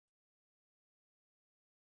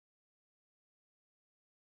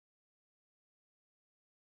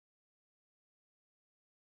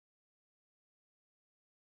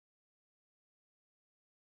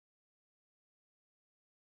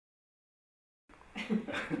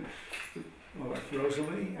Well, that's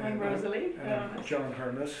Rosalie. I'm Rosalie. And I'm John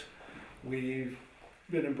Hermes. We've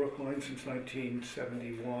been in Brookline since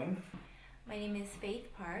 1971. My name is Faith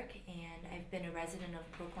Park, and I've been a resident of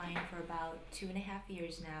Brookline for about 2.5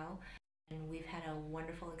 years now. And we've had a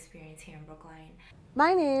wonderful experience here in Brookline.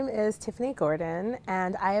 My name is Tiffany Gordon,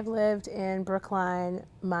 and I have lived in Brookline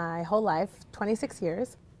my whole life, 26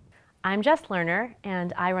 years. I'm Jess Lerner,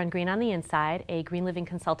 and I run Green on the Inside, a green living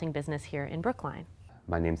consulting business here in Brookline.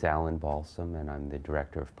 My name's Alan Balsam, and I'm the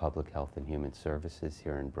Director of Public Health and Human Services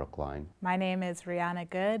here in Brookline. My name is Rihanna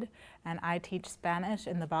Good, and I teach Spanish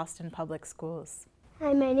in the Boston Public Schools.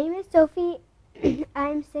 Hi, my name is Sophie.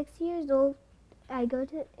 I'm 6 years old. I go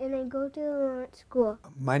to Lawrence School.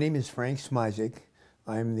 My name is Frank Smizik.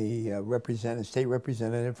 I'm the state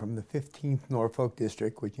representative from the 15th Norfolk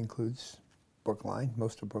District, which includes Brookline,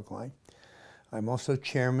 most of Brookline. I'm also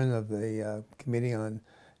chairman of the Committee on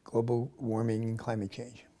Global Warming and Climate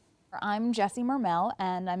Change. I'm Jessie Mermel,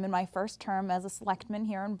 and I'm in my first term as a selectman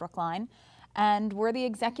here in Brookline, and we're the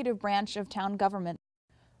executive branch of town government.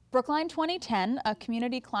 Brookline 2010, a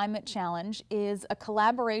community climate challenge, is a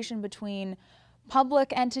collaboration between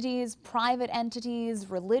public entities, private entities,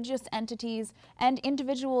 religious entities, and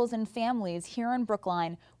individuals and families here in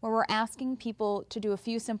Brookline, where we're asking people to do a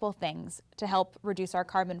few simple things to help reduce our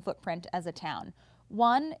carbon footprint as a town.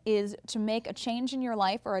 One is to make a change in your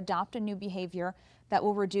life or adopt a new behavior that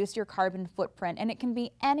will reduce your carbon footprint, and it can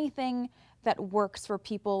be anything that works for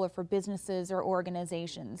people or for businesses or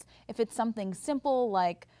organizations. If it's something simple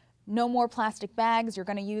like no more plastic bags, you're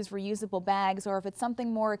going to use reusable bags, or if it's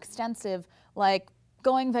something more extensive like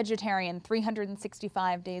going vegetarian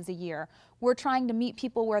 365 days a year. We're trying to meet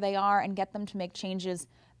people where they are and get them to make changes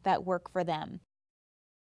that work for them.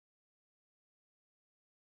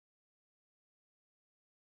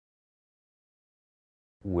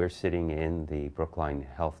 We're sitting in the Brookline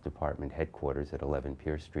Health Department headquarters at 11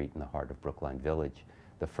 Pierce Street in the heart of Brookline Village,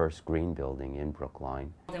 the first green building in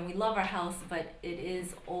Brookline. And we love our house, but it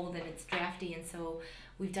is old and it's drafty, and so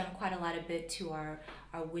we've done quite a lot of bit to our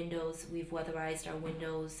windows. We've weatherized our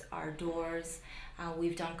windows, our doors.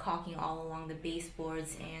 We've done caulking all along the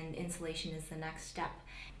baseboards, and insulation is the next step.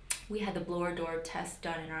 We had the blower door test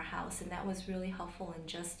done in our house, and that was really helpful in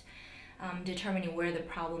just determining where the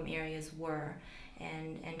problem areas were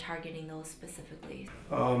and targeting those specifically.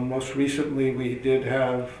 Most recently, we did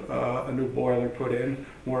have a new boiler put in,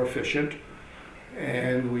 more efficient,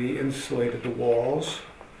 and we insulated the walls.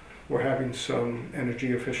 We're having some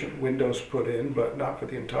energy efficient windows put in, but not for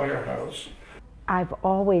the entire house. I've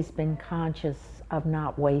always been conscious of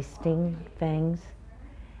not wasting things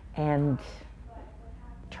and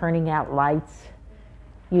turning out lights,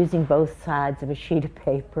 using both sides of a sheet of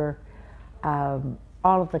paper,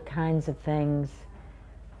 all of the kinds of things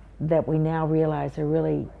that we now realize are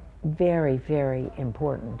really very, very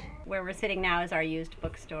important. Where we're sitting now is our used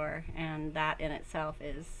bookstore, and that in itself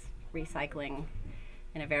is recycling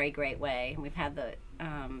in a very great way. We've had the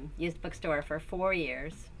used bookstore for 4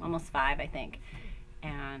 years, almost 5 I think,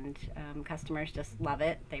 and customers just love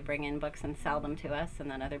it. They bring in books and sell them to us,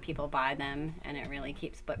 and then other people buy them, and it really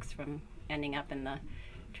keeps books from ending up in the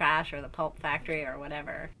trash or the pulp factory or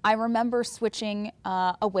whatever. I remember switching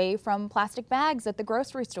away from plastic bags at the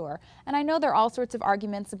grocery store, and I know there are all sorts of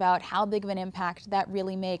arguments about how big of an impact that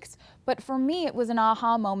really makes, but for me it was an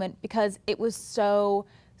aha moment because it was so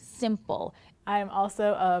simple. I'm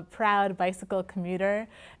also a proud bicycle commuter.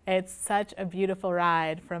 It's such a beautiful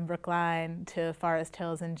ride from Brookline to Forest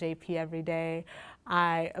Hills and JP every day.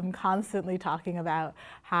 I am constantly talking about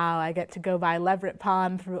how I get to go by Leverett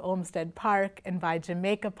Pond through Olmsted Park and by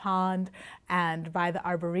Jamaica Pond and by the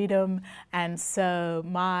Arboretum, and so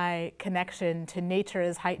my connection to nature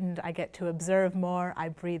is heightened. I get to observe more, I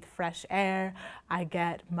breathe fresh air, I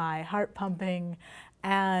get my heart pumping,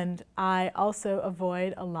 and I also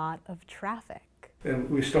avoid a lot of traffic.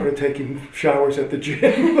 And we started taking showers at the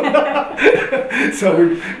gym. So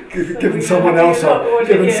we're giving someone else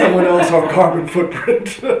our carbon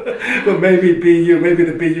footprint. But maybe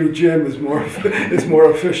the BU gym is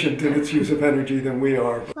more efficient in its use of energy than we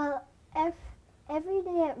are. Well, every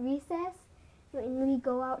day at recess, when we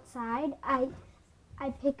go outside, I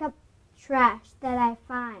pick up trash that I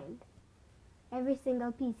find. Every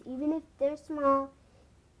single piece, even if they're small,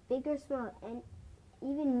 big or small, and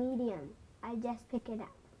even medium. I just pick it up.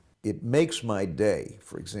 It makes my day,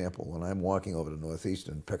 for example, when I'm walking over to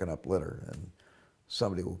Northeastern picking up litter and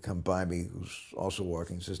somebody will come by me who's also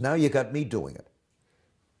walking and says, "Now you got me doing it."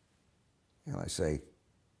 And I say,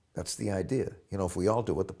 that's the idea. You know, if we all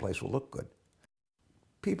do it, the place will look good.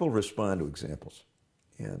 People respond to examples.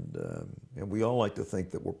 And we all like to think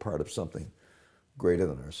that we're part of something greater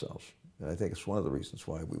than ourselves. And I think it's one of the reasons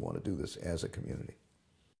why we want to do this as a community.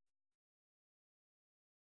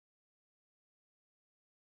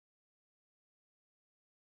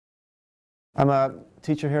 I'm a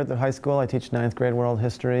teacher here at the high school. I teach 9th grade world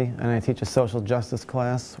history, and I teach a social justice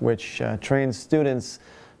class which trains students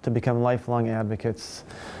to become lifelong advocates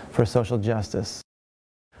for social justice.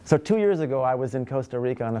 So 2 years ago I was in Costa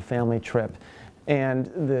Rica on a family trip, and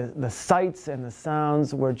the sights and the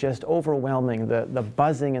sounds were just overwhelming. The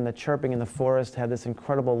buzzing and the chirping in the forest had this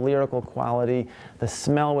incredible lyrical quality. The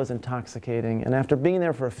smell was intoxicating, and after being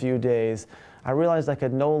there for a few days, I realized I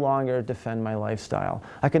could no longer defend my lifestyle.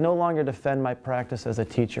 I could no longer defend my practice as a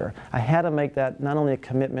teacher. I had to make that not only a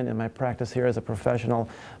commitment in my practice here as a professional,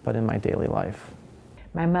 but in my daily life.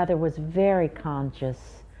 My mother was very conscious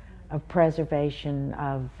of preservation,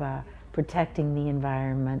 of protecting the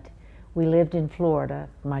environment. We lived in Florida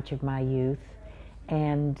much of my youth,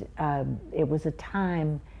 and it was a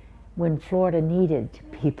time when Florida needed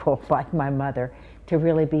people like my mother to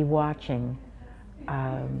really be watching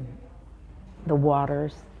the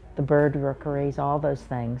waters, the bird rookeries, all those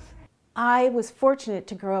things. I was fortunate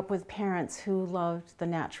to grow up with parents who loved the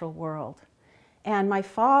natural world. And my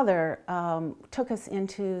father took us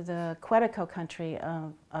into the Quetico country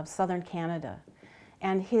of southern Canada.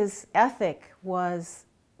 And his ethic was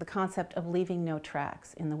the concept of leaving no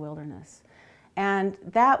tracks in the wilderness. And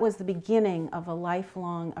that was the beginning of a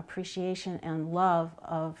lifelong appreciation and love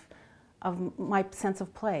of my sense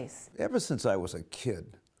of place. Ever since I was a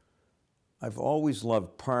kid, I've always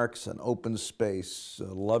loved parks and open space,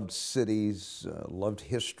 loved cities, loved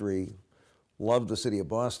history, loved the city of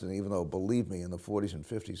Boston, even though, believe me, in the 40s and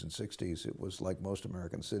 50s and 60s, it was like most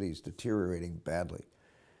American cities, deteriorating badly.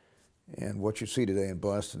 And what you see today in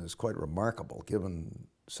Boston is quite remarkable, given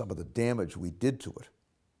some of the damage we did to it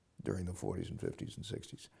during the 40s and 50s and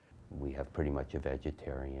 60s. We have pretty much a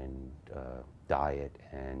vegetarian diet,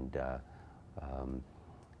 and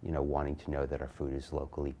you know, wanting to know that our food is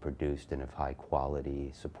locally produced and of high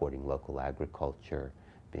quality, supporting local agriculture,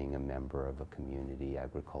 being a member of a community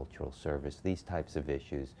agricultural service. These types of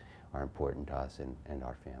issues are important to us and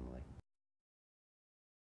our family.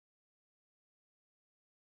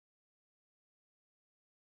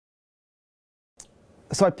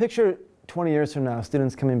 So I picture 20 years from now,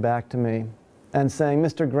 students coming back to me and saying,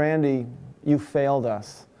 Mr. Grandy, you failed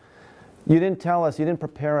us. You didn't tell us, you didn't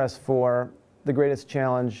prepare us for the greatest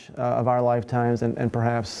challenge of our lifetimes and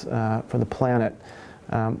perhaps for the planet.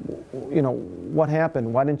 You know, what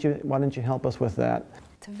happened? Why didn't you help us with that?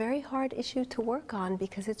 It's a very hard issue to work on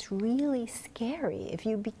because it's really scary. If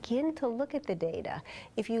you begin to look at the data,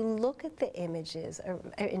 if you look at the images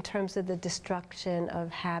in terms of the destruction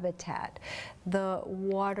of habitat, the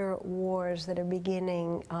water wars that are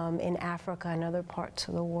beginning in Africa and other parts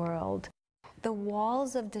of the world, the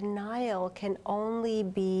walls of denial can only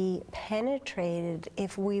be penetrated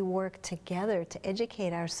if we work together to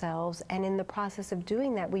educate ourselves, and in the process of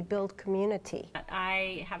doing that, we build community.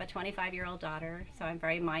 I have a 25-year-old daughter, so I'm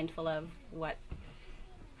very mindful of what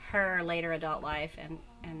her later adult life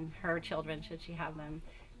and her children, should she have them,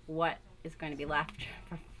 what is going to be left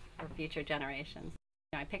for future generations.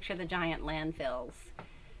 You know, I picture the giant landfills,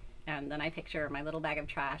 and then I picture my little bag of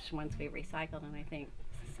trash once we've recycled, and I think,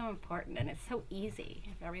 so important, and it's so easy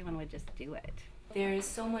if everyone would just do it. There's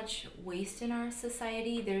so much waste in our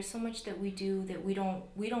society. There's so much that we do that we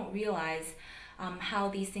don't realize how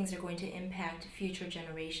these things are going to impact future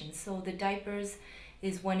generations. So the diapers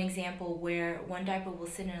is one example where one diaper will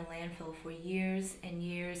sit in a landfill for years and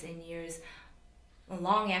years and years,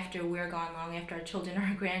 long after we're gone, long after our children or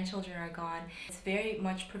our grandchildren are gone. It's very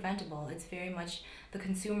much preventable. It's very much the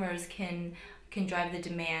consumers can drive the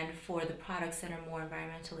demand for the products that are more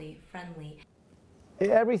environmentally friendly.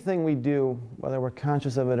 Everything we do, whether we're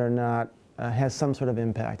conscious of it or not, has some sort of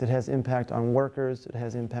impact. It has impact on workers, it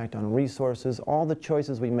has impact on resources. All the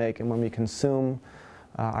choices we make and when we consume,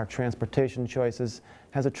 our transportation choices,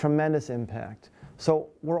 has a tremendous impact. So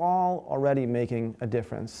we're all already making a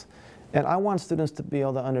difference. And I want students to be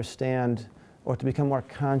able to understand or to become more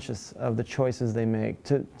conscious of the choices they make,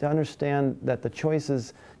 to understand that the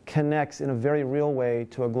choices connects in a very real way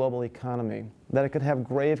to a global economy, that it could have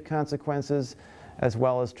grave consequences as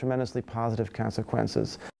well as tremendously positive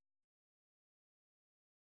consequences.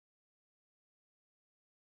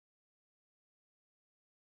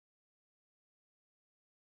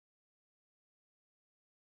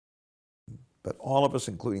 But all of us,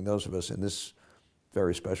 including those of us in this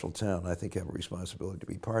very special town, I think have a responsibility to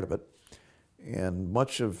be part of it. And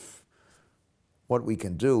much of what we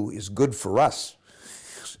can do is good for us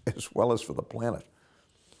as well as for the planet.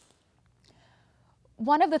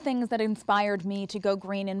 One of the things that inspired me to go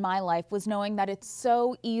green in my life was knowing that it's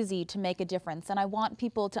so easy to make a difference. And I want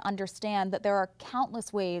people to understand that there are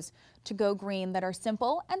countless ways to go green that are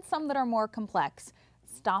simple and some that are more complex.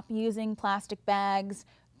 Stop using plastic bags,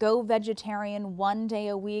 go vegetarian 1 day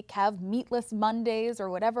a week, have meatless Mondays or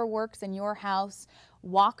whatever works in your house,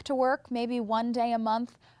 walk to work maybe 1 day a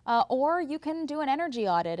month, or you can do an energy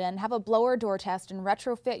audit and have a blower door test and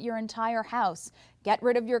retrofit your entire house. Get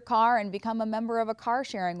rid of your car and become a member of a car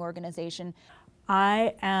sharing organization.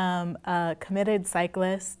 I am a committed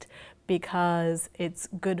cyclist because it's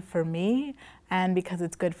good for me and because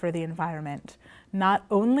it's good for the environment. Not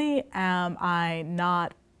only am I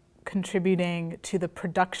not contributing to the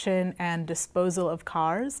production and disposal of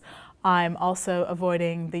cars, I'm also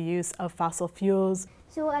avoiding the use of fossil fuels.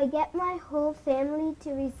 So I get my whole family to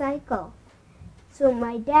recycle. So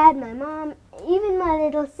my dad, my mom, even my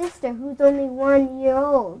little sister who's only 1 year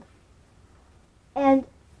old. And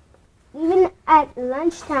even at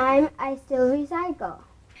lunchtime, I still recycle.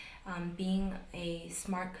 Being a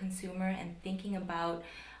smart consumer and thinking about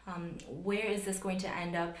where is this going to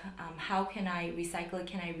end up? How can I recycle it?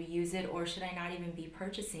 Can I reuse it? Or should I not even be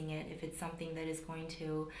purchasing it if it's something that is going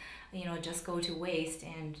to, just go to waste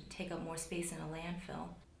and take up more space in a landfill?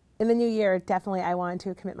 In the new year, definitely I wanted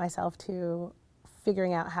to commit myself to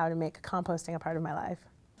figuring out how to make composting a part of my life.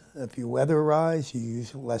 If you weatherize, you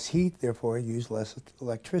use less heat, therefore you use less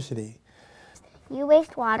electricity. You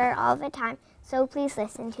waste water all the time, so please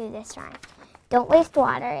listen to this rhyme. Don't waste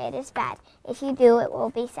water, it is bad. If you do, it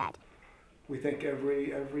will be sad. We think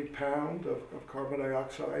every pound of carbon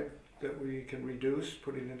dioxide that we can reduce,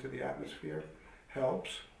 putting into the atmosphere,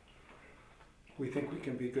 helps. We think we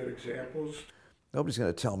can be good examples. Nobody's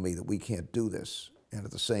going to tell me that we can't do this and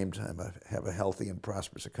at the same time have a healthy and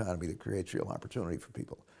prosperous economy that creates real opportunity for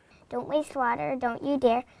people. Don't waste water, don't you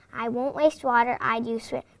dare. I won't waste water, I'd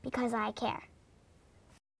use it because I care.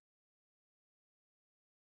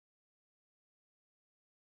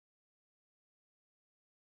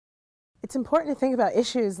 It's important to think about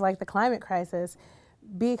issues like the climate crisis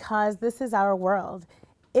because this is our world.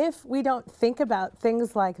 If we don't think about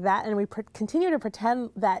things like that and we continue to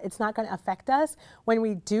pretend that it's not going to affect us, when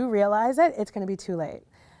we do realize it, it's going to be too late.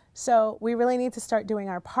 So we really need to start doing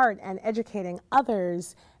our part and educating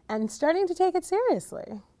others and starting to take it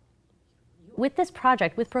seriously. With this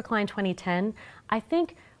project, with Brookline 2010, I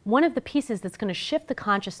think one of the pieces that's going to shift the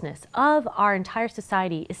consciousness of our entire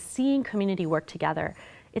society is seeing community work together.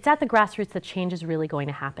 It's at the grassroots that change is really going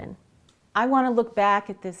to happen. I want to look back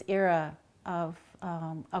at this era of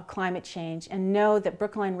climate change and know that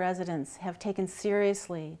Brookline residents have taken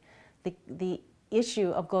seriously the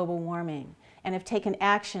issue of global warming and have taken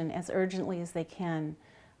action as urgently as they can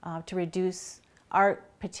to reduce our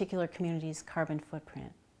particular community's carbon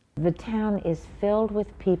footprint. The town is filled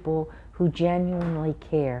with people who genuinely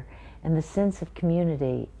care, and the sense of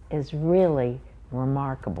community is really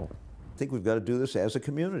remarkable. I think we've got to do this as a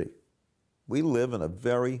community. We live in a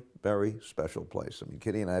very, very special place. I mean,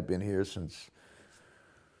 Kitty and I have been here since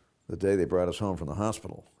the day they brought us home from the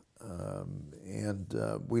hospital.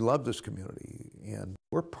 We love this community, and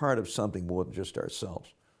we're part of something more than just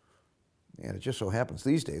ourselves. And it just so happens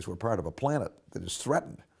these days we're part of a planet that is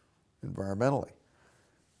threatened environmentally.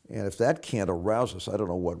 And if that can't arouse us, I don't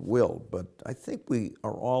know what will, but I think we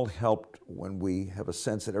are all helped when we have a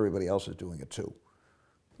sense that everybody else is doing it too.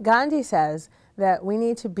 Gandhi says that we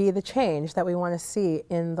need to be the change that we want to see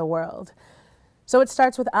in the world. So it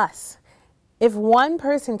starts with us. If one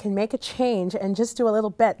person can make a change and just do a little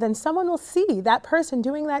bit, then someone will see that person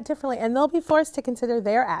doing that differently and they'll be forced to consider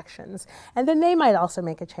their actions. And then they might also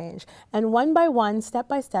make a change. And one by one, step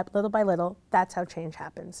by step, little by little, that's how change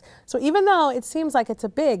happens. So even though it seems like it's a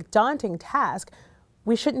big, daunting task,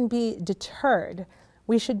 we shouldn't be deterred.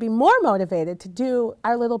 We should be more motivated to do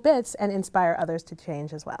our little bits and inspire others to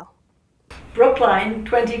change as well. Brookline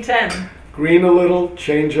 2010. Green a little,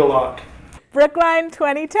 change a lot. Brookline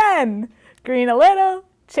 2010. Green a little,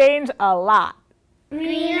 change a lot.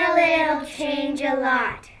 Green a little, change a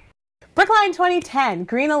lot. Brookline 2010,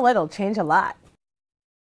 green a little, change a lot.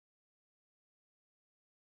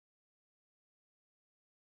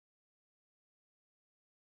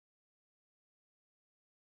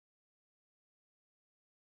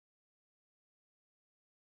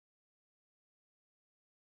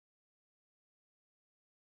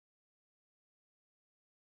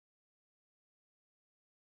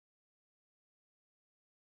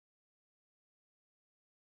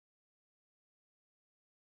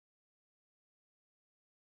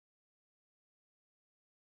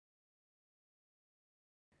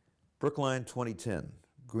 Brookline 2010,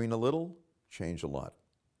 green a little, change a lot.